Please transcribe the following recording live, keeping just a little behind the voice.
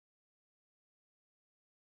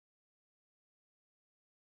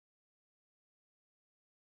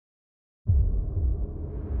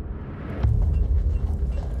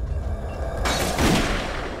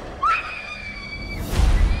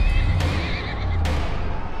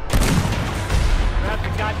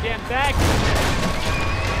Get back!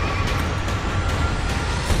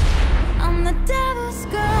 I'm the devil's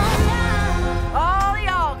girl now. All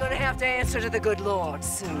y'all gonna have to answer to the good Lord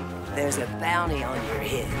soon. There's a bounty on your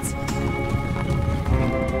heads.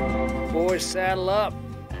 Boys, saddle up.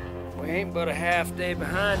 We ain't but a half day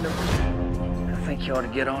behind them. I think you ought to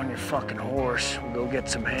get on your fucking horse and go get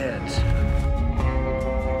some heads.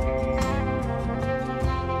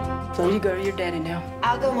 So you go to your daddy now.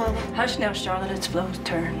 I'll go, Mama. Hush now, Charlotte. It's Flo's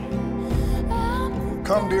turn.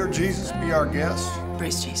 Come, dear Jesus, be our guest.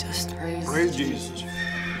 Praise Jesus. Praise Jesus.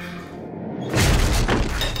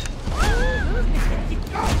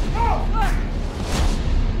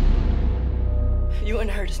 You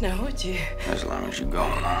wouldn't hurt us now, would you? As long as you're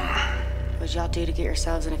going on. What'd y'all do to get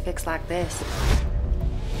yourselves in a fix like this?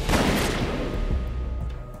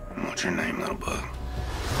 What's your name, little bug?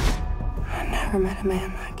 I never met a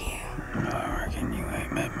man like you. I reckon you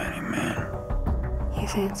ain't met many men. You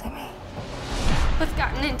fancy me? What's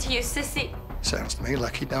gotten into you, sissy? Sounds to me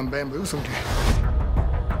like he done bamboozled you.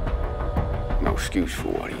 No excuse for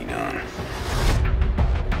what he done.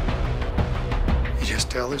 You just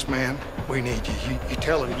tell this man we need you. You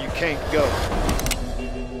tell him you can't go.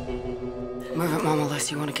 Move it, Mama,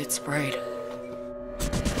 unless you want to get sprayed.